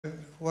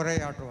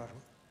உரையாற்றுவார்கள்.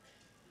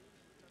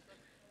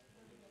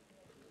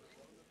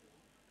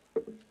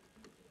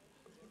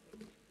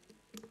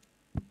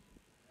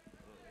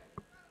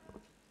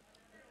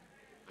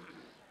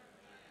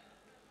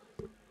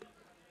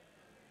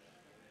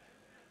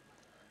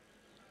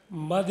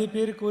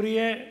 மதிப்பிற்குரிய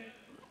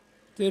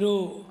திரு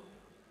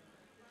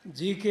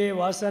ஜி.கே.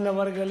 வாசன்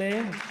அவர்களே,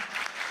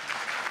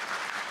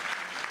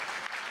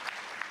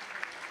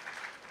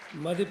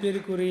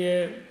 மதிப்பிற்குரிய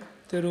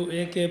திரு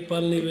ஏ.கே.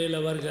 பழனிவேல்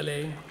அவர்களே,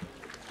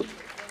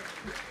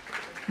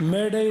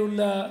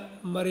 மேடையுள்ள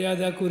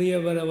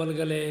மரியாதைக்குரியவர்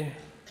அவர்களே,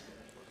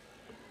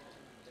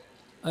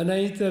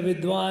 அனைத்து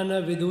வித்வான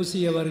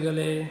விதூசி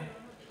அவர்களே,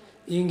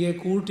 இங்கே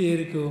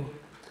கூட்டியிருக்கும்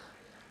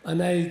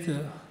அனைத்து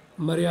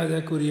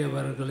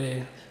மரியாதைக்குரியவர்களே,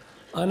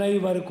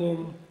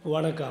 அனைவருக்கும்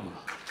வணக்கம்.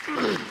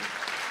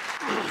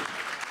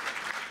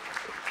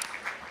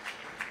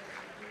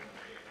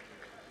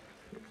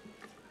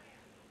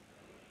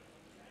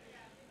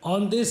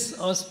 On this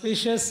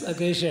auspicious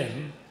occasion,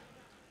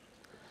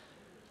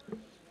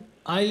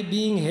 I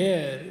being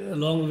here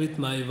along with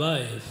my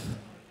wife,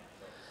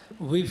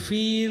 we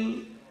feel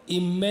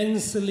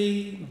immensely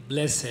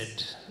blessed.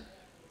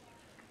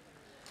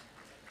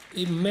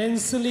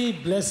 Immensely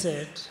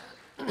blessed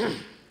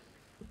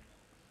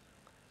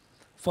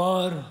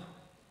for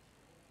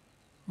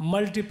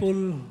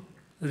multiple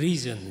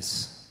reasons.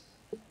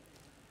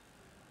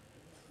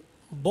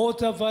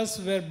 Both of us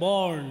were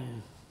born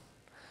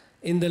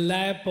in the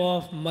lap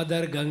of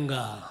Mother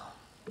Ganga.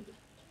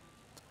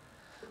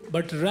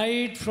 But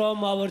right from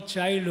our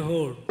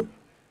childhood,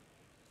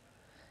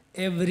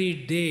 every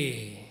day,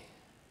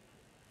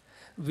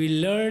 we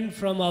learned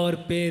from our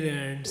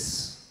parents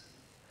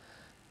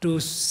to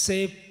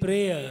say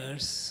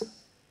prayers.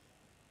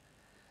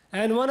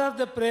 And one of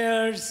the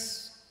prayers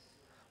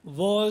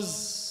was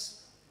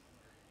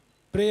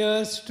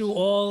prayers to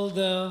all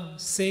the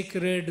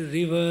sacred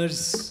rivers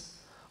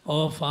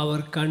of our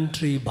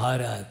country,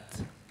 Bharat.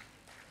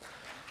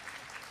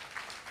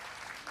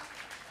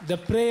 The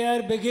prayer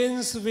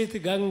begins with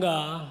Ganga,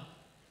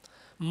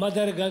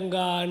 Mother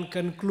Ganga, and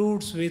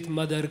concludes with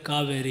Mother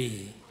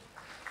Kaveri.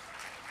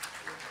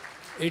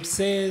 It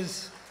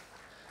says,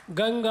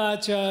 Ganga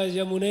cha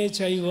Yamune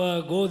chaiva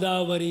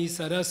Godavari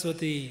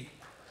Saraswati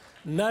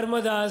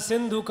Narmada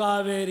Sindhu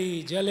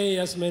Kaveri Jale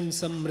Yasmin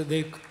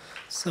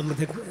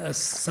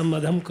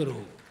Samadham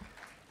Kuru.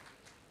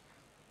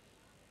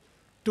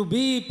 To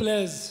be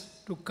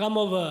blessed, to come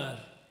over,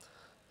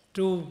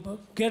 to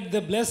get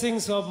the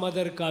blessings of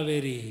Mother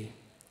Kaveri,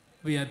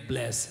 we are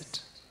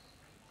blessed.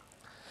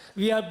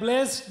 We are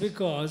blessed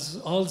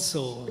because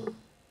also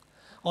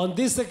on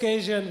this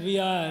occasion we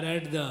are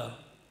at the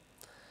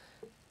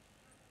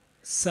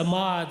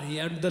Samadhi,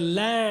 at the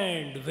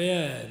land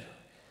where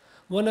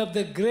one of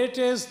the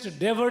greatest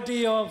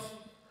devotee of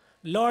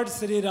Lord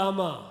Sri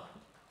Rama,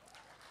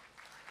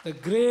 the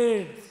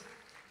great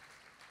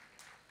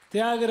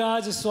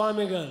Thyagaraja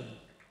Swamigal,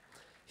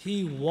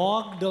 he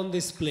walked on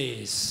this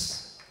place.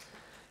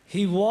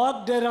 He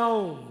walked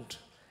around.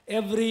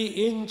 Every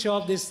inch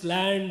of this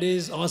land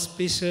is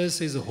auspicious,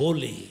 is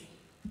holy.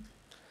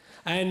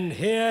 And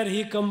here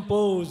he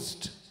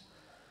composed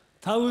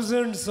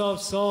thousands of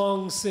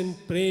songs in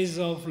praise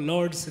of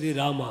Lord Sri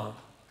Rama.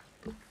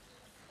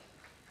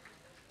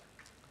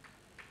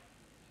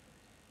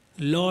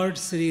 Lord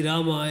Sri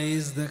Rama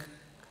is the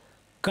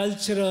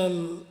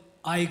cultural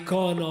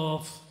icon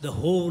of the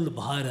whole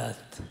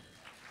Bharat.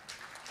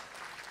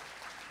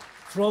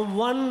 From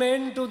one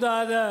end to the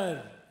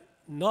other,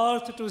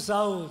 north to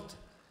south,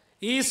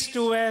 east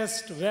to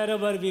west,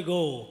 wherever we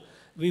go,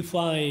 we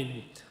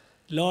find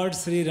Lord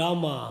Sri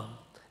Rama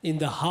in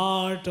the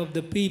heart of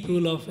the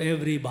people of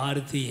every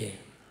Bharatiya.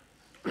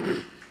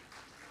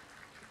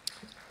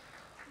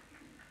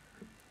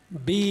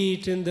 Be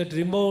it in the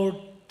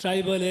remote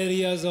tribal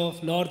areas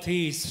of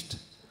northeast,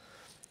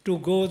 to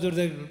go to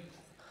the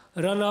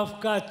run of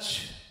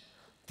Kutch,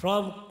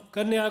 from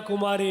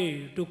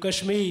Kanyakumari to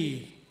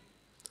Kashmir,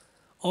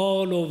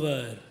 all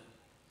over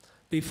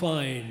we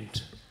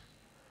find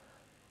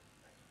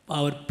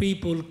our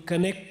people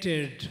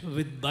connected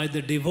by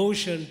the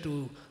devotion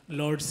to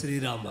Lord Sri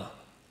Rama.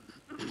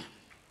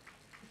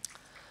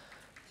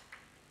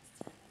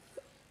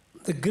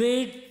 The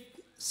great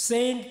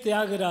Saint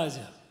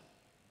Thyagaraja,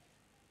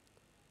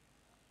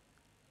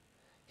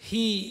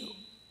 he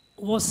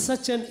was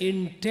such an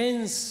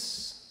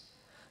intense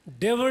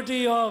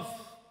devotee of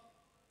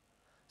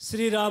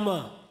Sri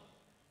Rama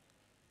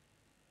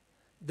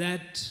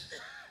that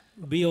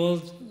we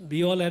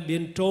all have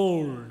been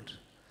told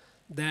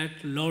that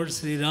Lord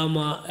Sri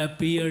Rama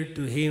appeared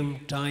to him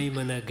time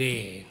and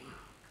again.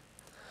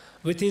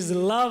 With his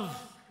love,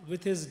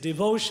 with his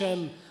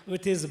devotion,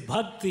 with his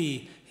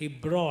bhakti, he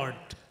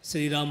brought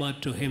Sri Rama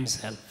to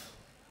himself.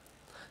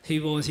 He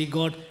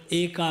got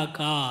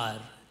ekakar,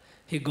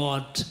 he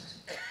got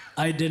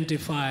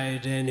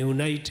identified and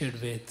united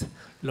with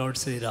Lord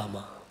Sri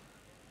Rama.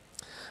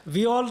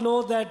 We all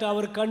know that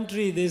our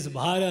country, this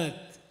Bharat,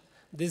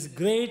 this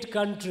great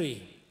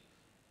country,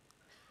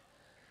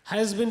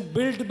 has been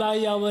built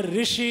by our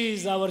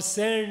rishis, our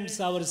saints,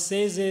 our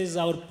sages,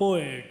 our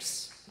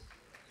poets.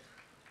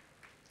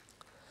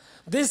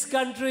 This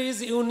country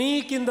is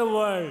unique in the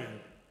world.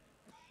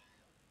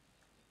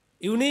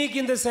 Unique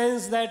in the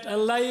sense that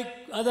unlike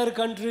other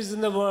countries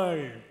in the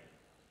world,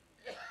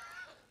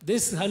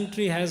 this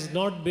country has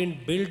not been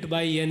built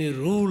by any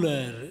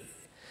ruler,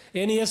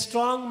 any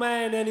strong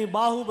man, any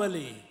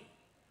Bahubali.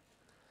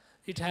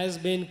 It has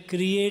been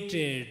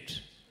created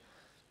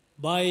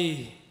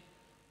by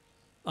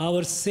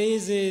our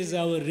sages,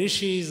 our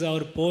rishis,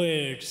 our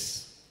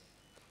poets,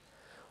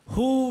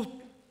 who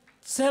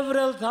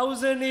several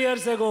thousand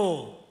years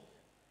ago,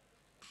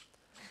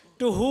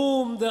 to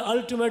whom the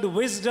ultimate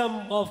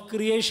wisdom of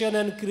creation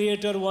and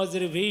creator was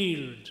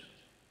revealed,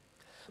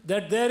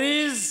 that there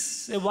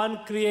is a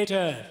one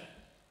creator,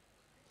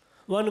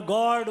 one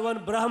God,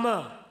 one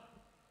Brahma,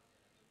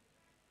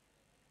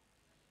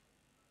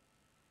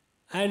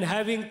 and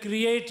having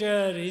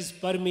creator is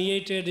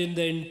permeated in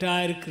the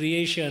entire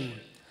creation,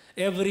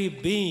 every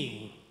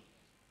being,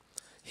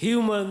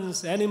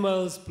 humans,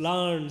 animals,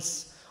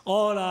 plants,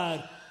 all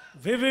are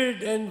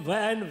vivid and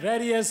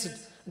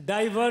various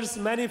diverse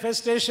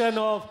manifestation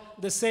of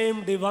the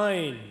same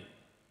divine.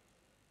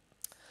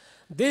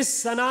 This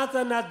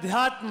Sanatan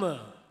Adhyatma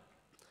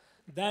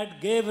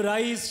that gave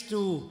rise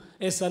to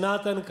a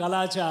Sanatan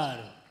Kalachar,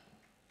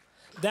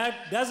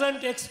 that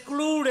doesn't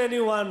exclude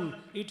anyone,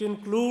 it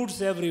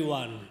includes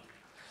everyone.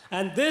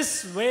 And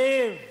this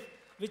wave,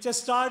 which has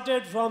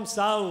started from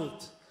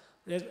south,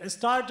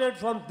 started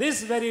from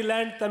this very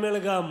land,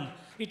 Tamilagam,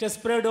 it has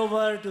spread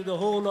over to the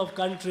whole of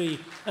country,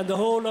 and the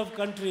whole of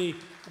country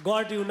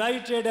got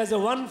united as a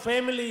one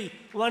family,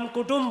 one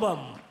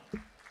kutumbam.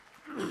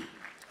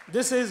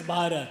 This is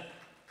Bharat.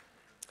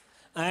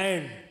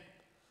 And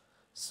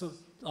so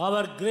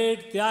our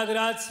great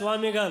Thyagaraja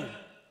Swamigal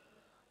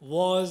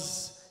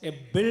was a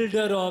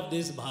builder of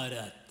this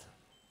Bharat.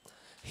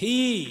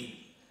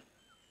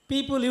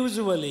 People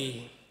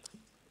usually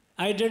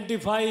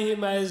identify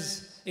him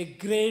as a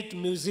great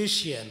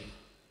musician.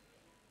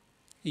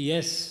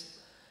 Yes,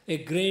 a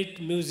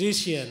great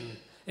musician.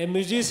 A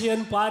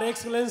musician par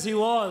excellence he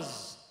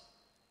was.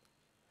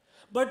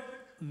 But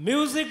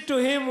music to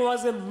him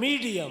was a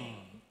medium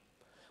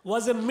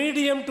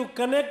to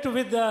connect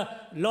with the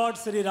Lord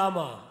Sri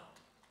Rama.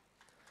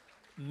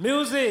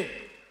 Music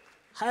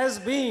has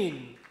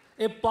been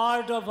a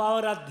part of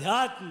our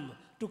adhyatma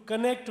to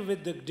connect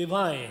with the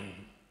divine.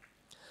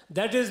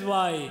 That is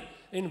why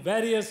in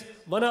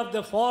one of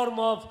the form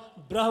of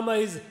Brahma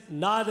is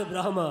Nada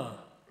Brahma.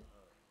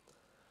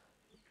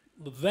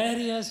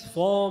 Various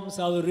forms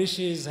our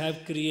rishis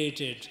have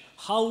created,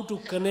 how to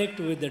connect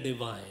with the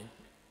divine.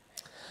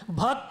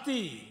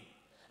 Bhakti,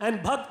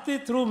 and bhakti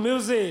through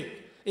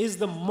music is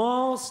the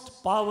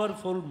most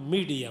powerful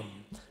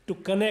medium to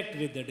connect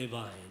with the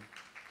divine.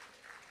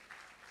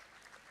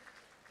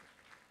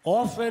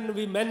 Often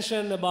we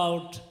mention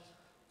about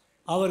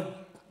our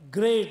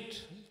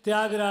great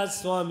Thyagaraja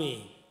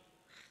Swami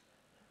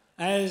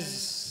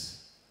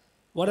as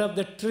one of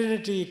the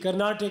Trinity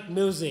Carnatic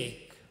music.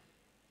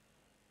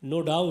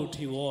 No doubt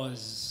he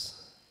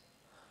was,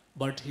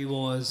 but he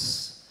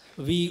was.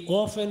 We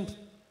often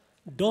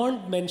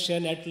don't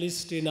mention, at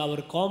least in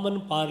our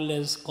common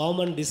parlance,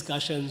 common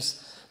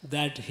discussions,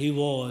 that he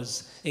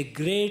was a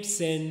great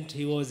saint,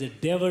 he was a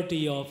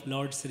devotee of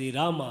Lord Sri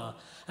Rama,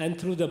 and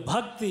through the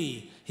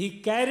bhakti, he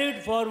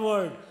carried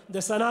forward the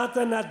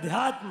Sanatana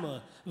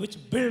Adhyatma,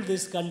 which built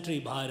this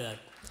country, Bharat.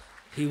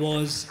 He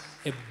was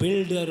a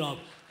builder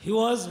he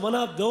was one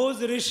of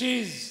those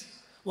rishis,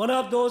 one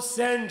of those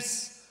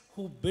saints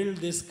who built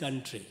this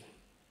country.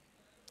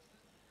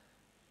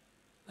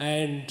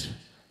 And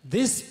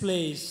this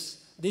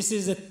place, this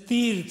is a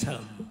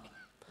tirtham.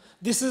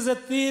 This is a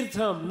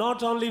tirtham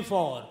not only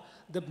for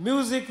the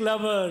music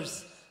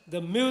lovers,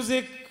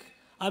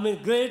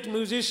 great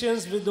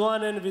musicians,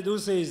 Vidwan and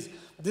Vidusis.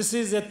 This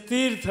is a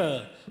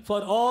tirtha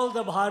for all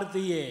the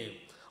Bharatiya,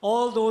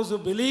 all those who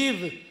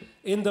believe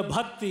in the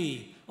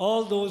bhakti,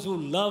 all those who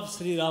love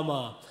Sri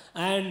Rama.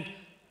 And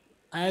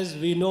as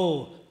we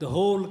know, the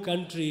whole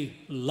country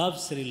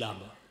loves Sri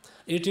Rama.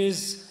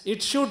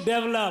 It should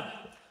develop.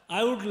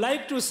 I would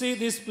like to see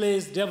this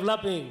place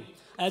developing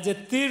as a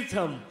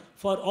tirtham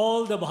for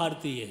all the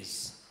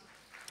Bharatiyas.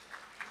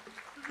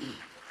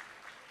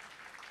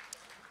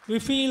 We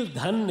feel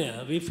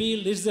dhanya, we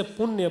feel this is a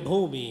punya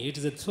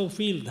bhumi, so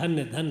feel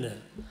dhanya,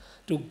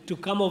 to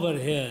come over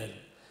here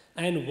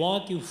and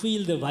walk, you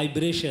feel the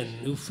vibration,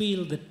 you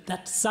feel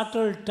that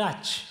subtle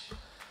touch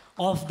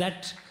of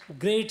that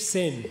great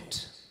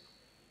saint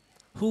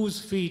whose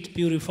feet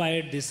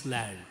purified this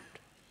land.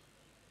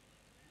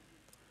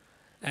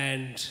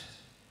 And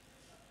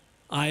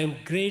I am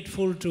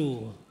grateful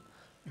to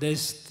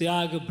this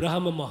Tyag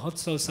Brahma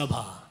Mahotsav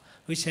Sabha,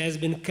 which has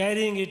been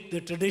carrying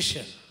the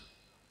tradition.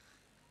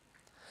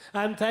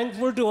 I am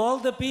thankful to all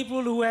the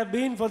people who have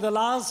been for the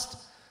last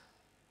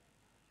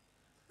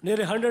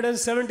nearly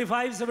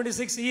 175,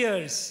 76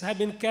 years, have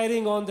been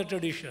carrying on the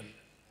tradition.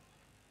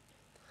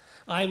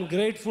 I am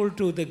grateful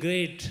to the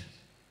great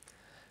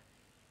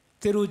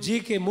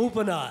Thiruji ke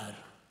Mupanar,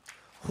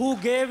 who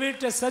gave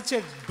it such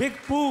a big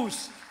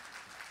push,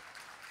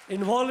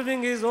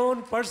 involving his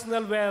own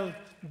personal wealth,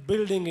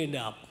 building it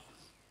up.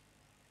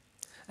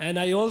 And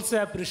I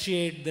also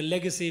appreciate the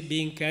legacy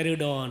being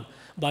carried on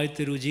by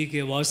Thiruji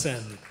ke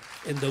Vasan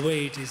in the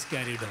way it is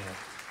carried on.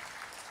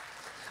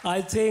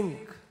 I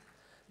think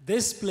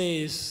this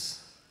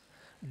place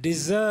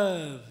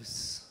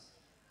deserves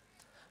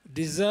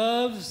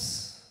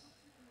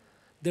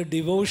the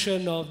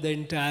devotion of the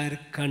entire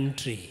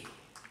country.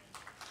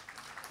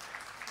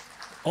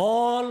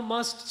 All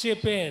must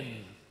chip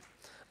in.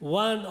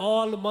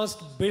 All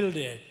must build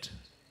it.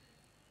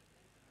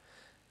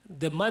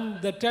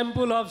 The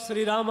temple of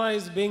Sri Rama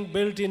is being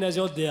built in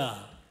Ajodhya.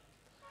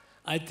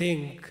 I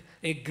think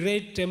a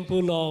great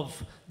temple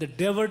of the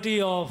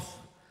devotee of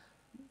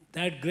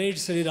that great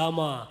Sri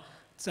Rama,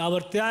 our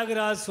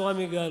Thyagaraja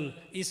Swamigal,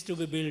 is to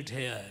be built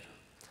here.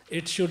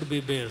 It should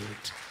be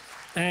built.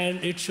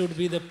 And it should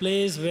be the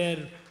place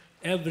where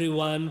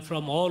everyone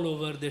from all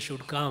over, they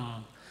should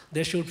come.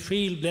 They should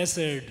feel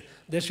blessed.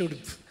 They should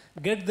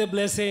get the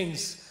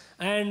blessings.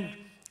 And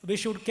we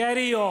should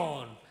carry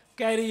on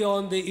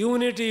the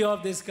unity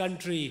of this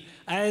country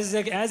as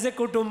a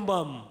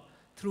kutumbam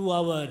through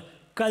our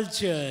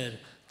culture,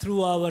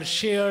 through our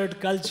shared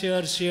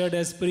culture, shared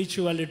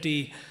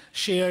spirituality,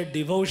 shared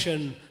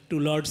devotion to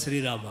Lord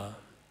Sri Rama.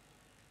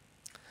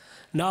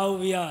 Now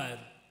we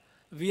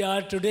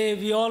are today,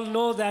 we all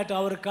know that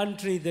our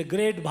country, the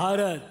great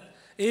Bharat,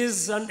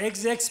 is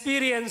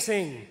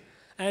experiencing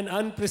an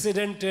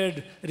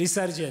unprecedented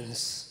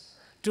resurgence.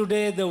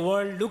 Today the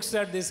world looks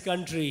at this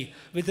country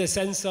with a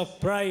sense of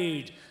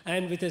pride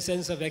and with a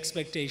sense of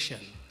expectation.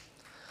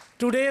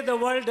 Today the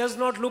world does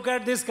not look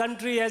at this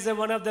country as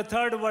one of the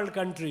third world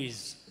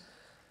countries.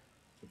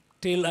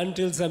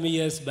 Until some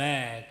years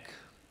back,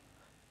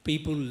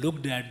 people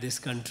looked at this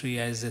country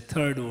as a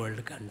third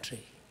world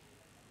country.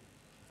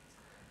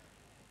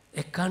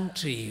 A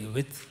country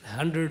with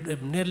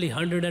nearly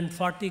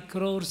 140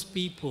 crores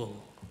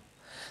people.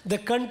 The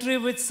country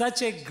with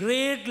such a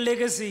great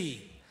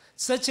legacy,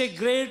 such a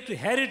great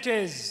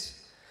heritage,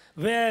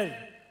 where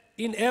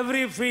in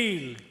every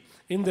field,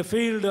 in the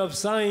field of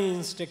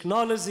science,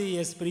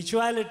 technology,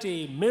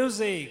 spirituality,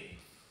 music,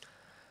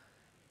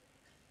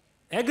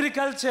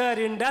 agriculture,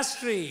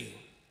 industry,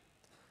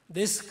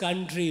 this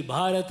country,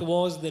 Bharat,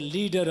 was the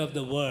leader of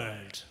the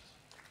world.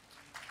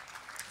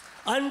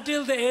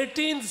 Until the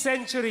 18th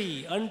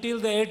century,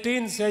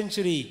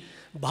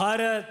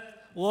 Bharat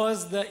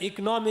was the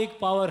economic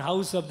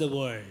powerhouse of the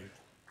world.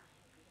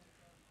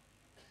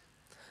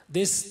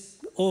 This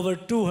over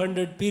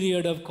 200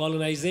 period of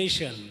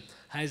colonization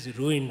has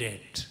ruined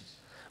it.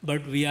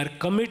 But we are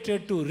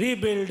committed to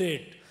rebuild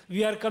it.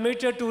 We are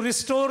committed to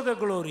restore the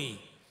glory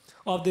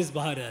of this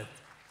Bharat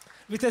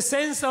with a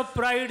sense of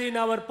pride in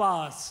our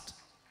past,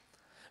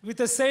 with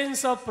a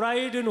sense of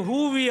pride in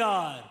who we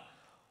are,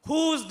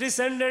 whose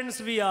descendants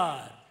we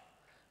are.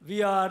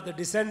 We are the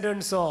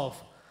descendants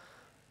of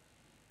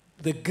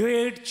the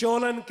great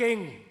Cholan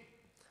king.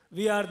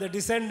 We are the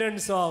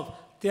descendants of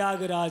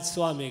Thyagaraja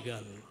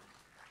Swamigal.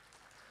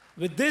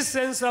 With this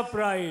sense of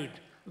pride,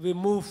 we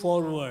move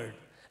forward.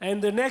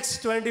 And the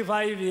next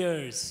 25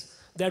 years,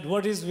 that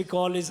we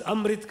call is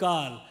Amrit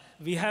Kal,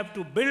 we have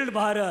to build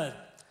Bharat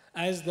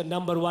as the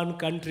 #1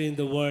 country in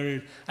the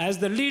world, as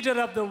the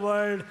leader of the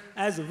world,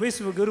 as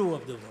Vishwaguru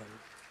of the world.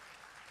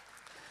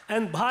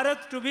 And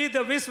Bharat to be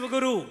the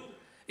Vishwaguru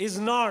is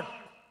not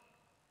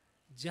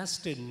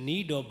just a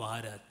need of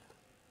Bharat.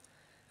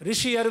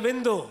 Rishi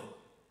Aurobindo,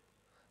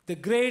 the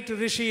great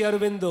Rishi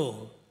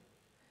Aurobindo,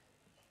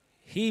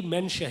 he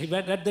mentioned,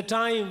 at the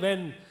time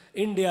when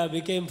India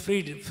became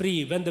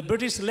free, when the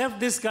British left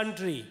this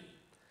country,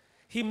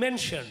 he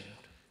mentioned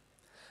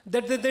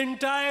that the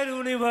entire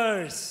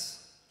universe,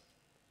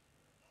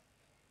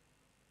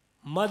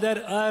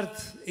 Mother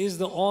Earth is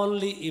the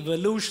only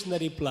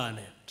evolutionary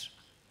planet.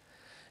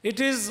 It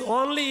is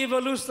only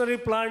evolutionary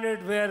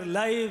planet where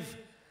life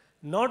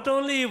not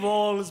only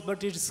evolves,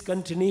 but it's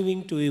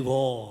continuing to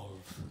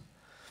evolve.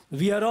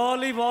 We are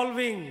all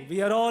evolving.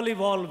 We are all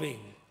evolving.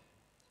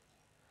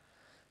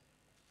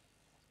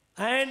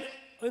 And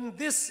on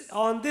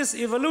this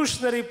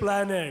evolutionary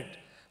planet,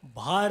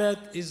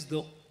 Bharat is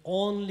the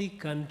only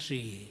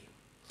country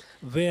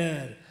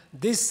where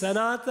this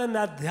Sanatan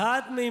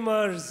Adhyatma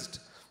emerged,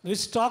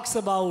 which talks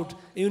about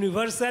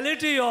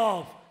universality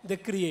of the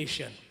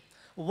creation,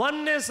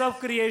 oneness of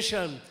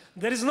creation.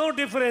 There is no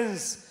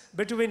difference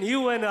between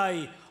you and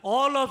I.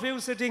 All of you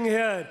sitting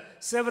here,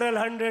 several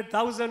hundred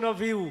thousand of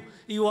you,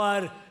 you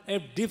are a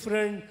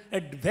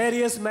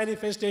various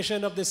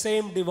manifestation of the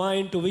same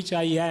divine to which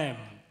I am.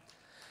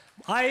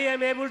 I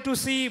am able to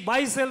see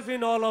myself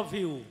in all of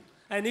you,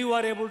 and you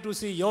are able to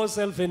see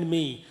yourself in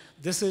me.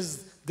 This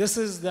is the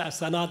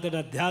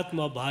Sanatana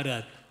Adhyatma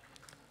Bharat.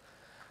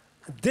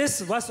 This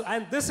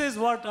is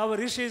what our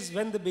rishis,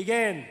 when they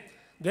began,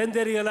 when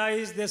they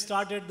realized, they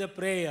started the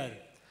prayer.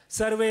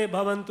 Sarve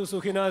bhavantu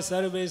sukhina,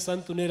 sarve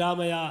santu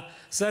niramaya,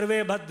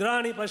 sarve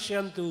bhadrani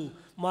pashyantu,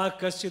 ma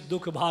kaschit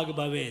dukh bhag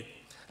bhavet.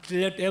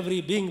 Let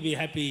every being be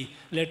happy.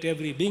 Let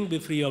every being be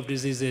free of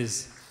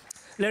diseases.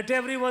 Let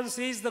everyone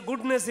seize the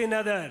goodness in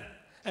other,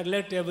 and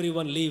let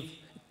everyone live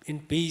in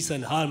peace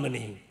and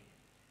harmony.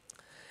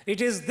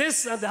 It is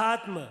this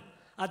Adhyatma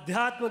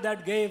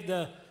that gave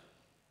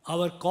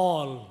our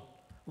call,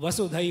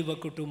 Vasudhaiva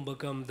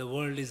Kutumbakam, the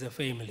world is a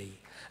family.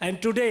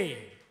 And today,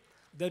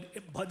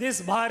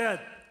 this Bharat,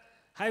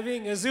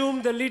 having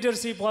assumed the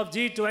leadership of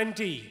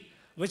G20,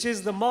 which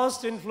is the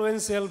most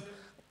influential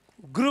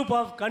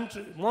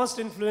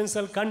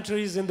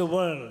countries in the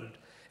world,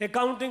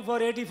 accounting for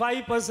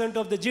 85%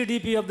 of the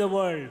GDP of the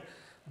world,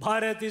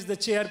 Bharat is the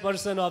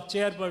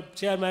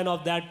chairman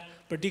of that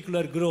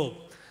particular group.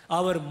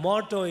 Our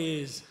motto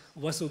is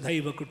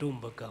Vasudhaiva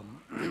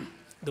Kutumbakam.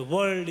 The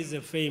world is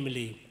a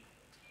family.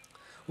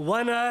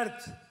 One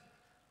earth,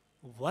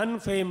 one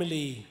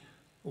family,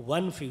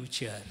 one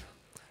future.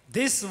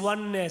 This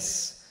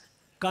oneness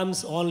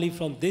comes only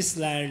from this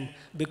land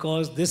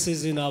because this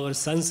is in our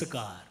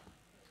sanskar.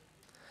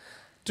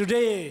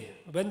 Today,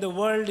 when the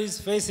world is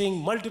facing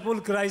multiple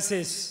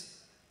crises,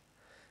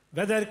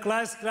 whether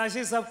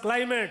crisis of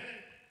climate,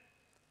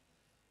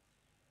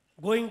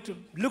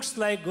 looks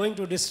like going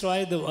to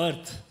destroy the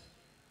earth,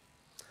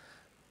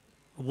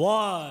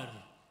 war,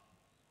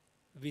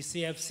 we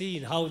have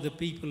seen how the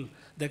people,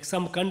 that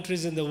some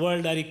countries in the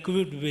world are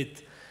equipped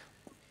with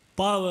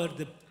power,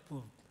 the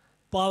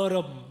power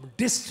of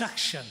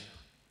destruction.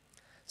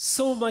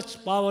 So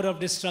much power of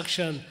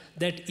destruction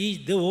that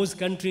those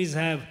countries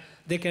have,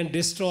 they can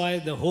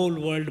destroy the whole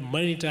world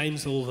many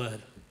times over.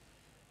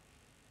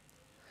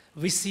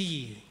 We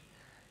see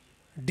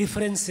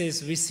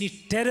differences, we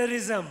see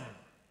terrorism,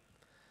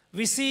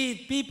 we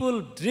see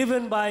people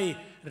driven by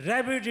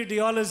rabid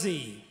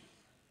ideology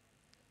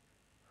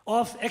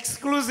of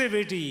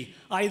exclusivity,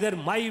 either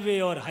my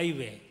way or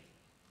highway.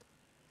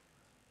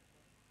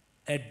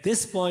 At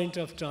this point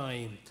of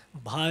time,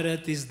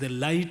 Bharat is the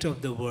light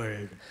of the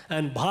world,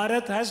 and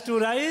Bharat has to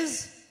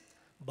rise.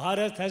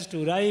 Bharat has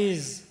to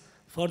rise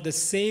for the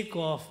sake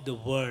of the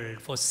world,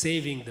 for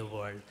saving the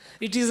world.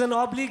 It is an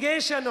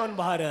obligation on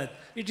Bharat.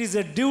 It is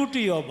a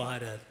duty of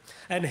Bharat.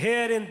 And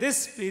here in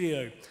this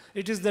period,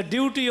 it is the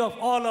duty of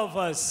all of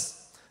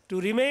us to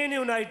remain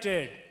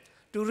united,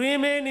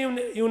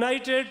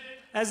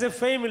 as a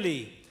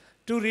family,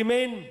 to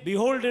remain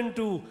beholden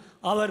to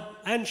our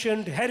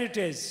ancient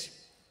heritage,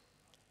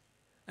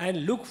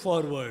 and look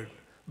forward,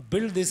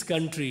 build this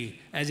country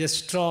as a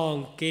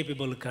strong,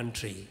 capable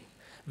country.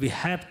 We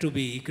have to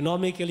be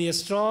economically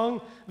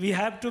strong, we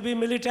have to be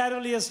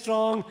militarily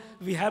strong,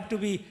 we have to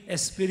be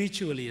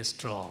spiritually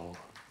strong.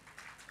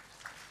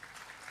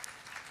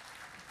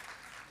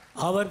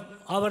 Our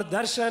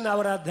darshan,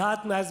 our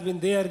adhyatma has been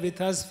there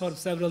with us for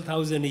several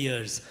thousand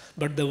years,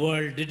 but the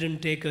world didn't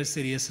take us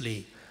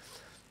seriously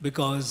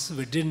because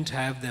we didn't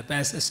have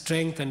the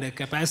strength and the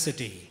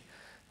capacity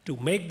to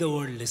make the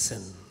world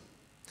listen.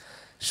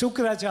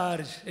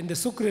 Shukracharya in the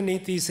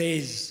Sukraniti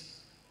says,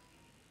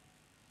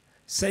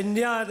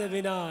 Sanyada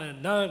vina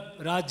na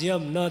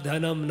rajyam na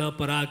dhanam na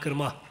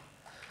parakrama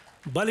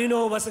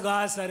balino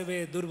vasga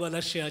sarve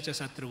durvalasya cha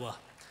satruva.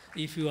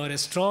 If you are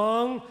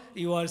strong,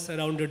 you are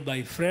surrounded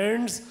by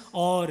friends,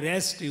 or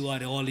rest, you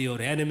are all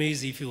your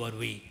enemies if you are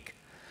weak.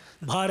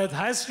 Bharat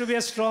has to be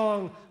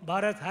strong,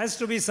 Bharat has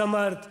to be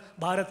samarth,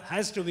 Bharat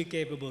has to be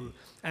capable.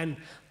 And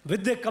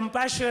with the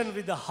compassion,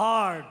 with the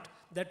heart,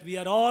 that we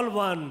are all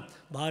one,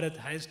 Bharat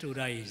has to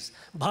rise.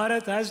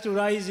 Bharat has to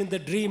rise in the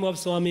dream of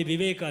Swami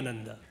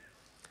Vivekananda,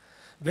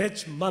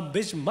 which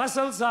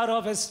muscles are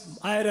of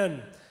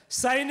iron,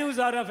 sinews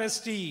are of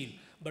steel,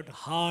 but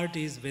heart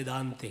is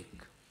Vedantic.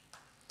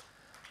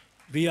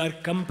 We are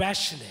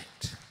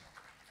compassionate.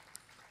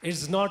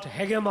 It's not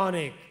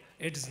hegemonic.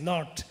 It's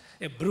not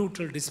a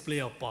brutal display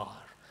of power.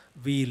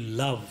 We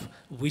love.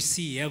 We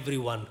see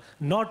everyone,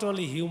 not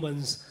only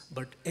humans,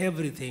 but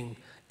everything.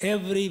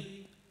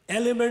 Every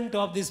element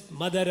of this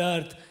Mother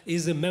Earth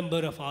is a member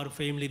of our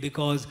family,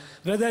 because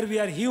whether we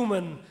are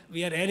human,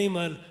 we are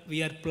animal,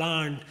 we are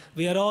plant,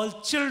 we are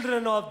all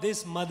children of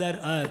this Mother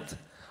Earth.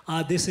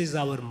 This is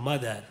our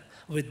mother.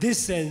 With this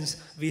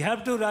sense, we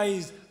have to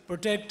rise,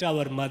 protect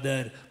our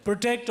mother,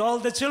 protect all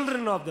the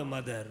children of the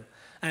mother.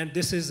 And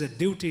this is a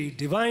duty,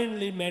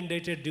 divinely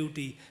mandated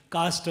duty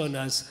cast on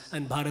us,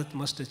 and Bharat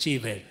must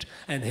achieve it.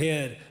 And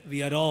here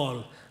we are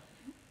all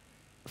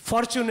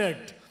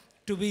fortunate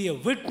to be a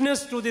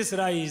witness to this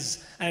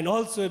rise and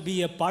also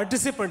be a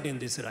participant in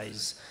this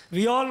rise.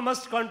 We all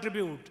must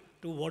contribute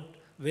to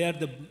where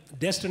the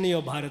destiny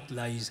of Bharat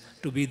lies,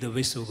 to be the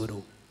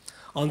Vishwaguru.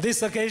 On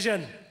this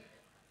occasion,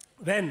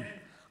 when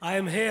I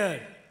am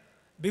here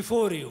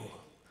before you,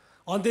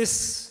 at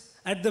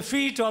the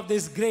feet of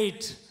this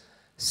great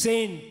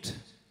saint,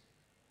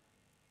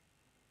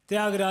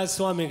 Thyagaraja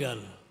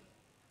Swamigal,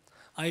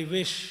 I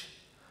wish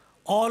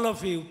all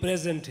of you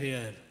present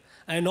here,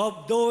 and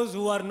of those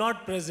who are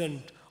not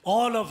present,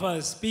 all of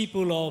us,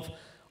 people of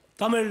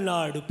Tamil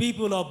Nadu,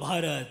 people of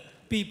Bharat,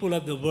 people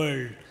of the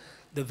world,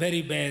 the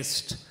very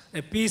best,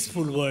 a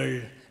peaceful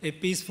world, a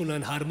peaceful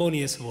and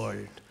harmonious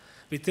world.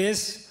 With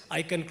this,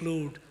 I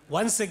conclude,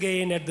 once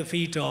again at the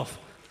feet of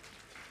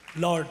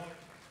Lord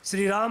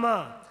Sri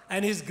Rama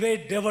and his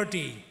great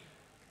devotee,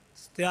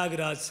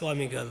 Thyagaraja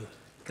Swamigal.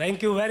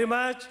 Thank you very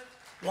much.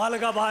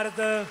 Valga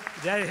Bharata,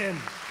 Jai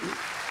Hind.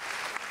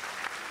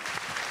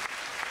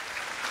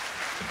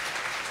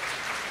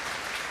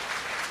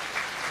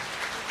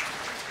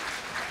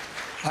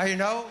 I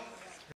now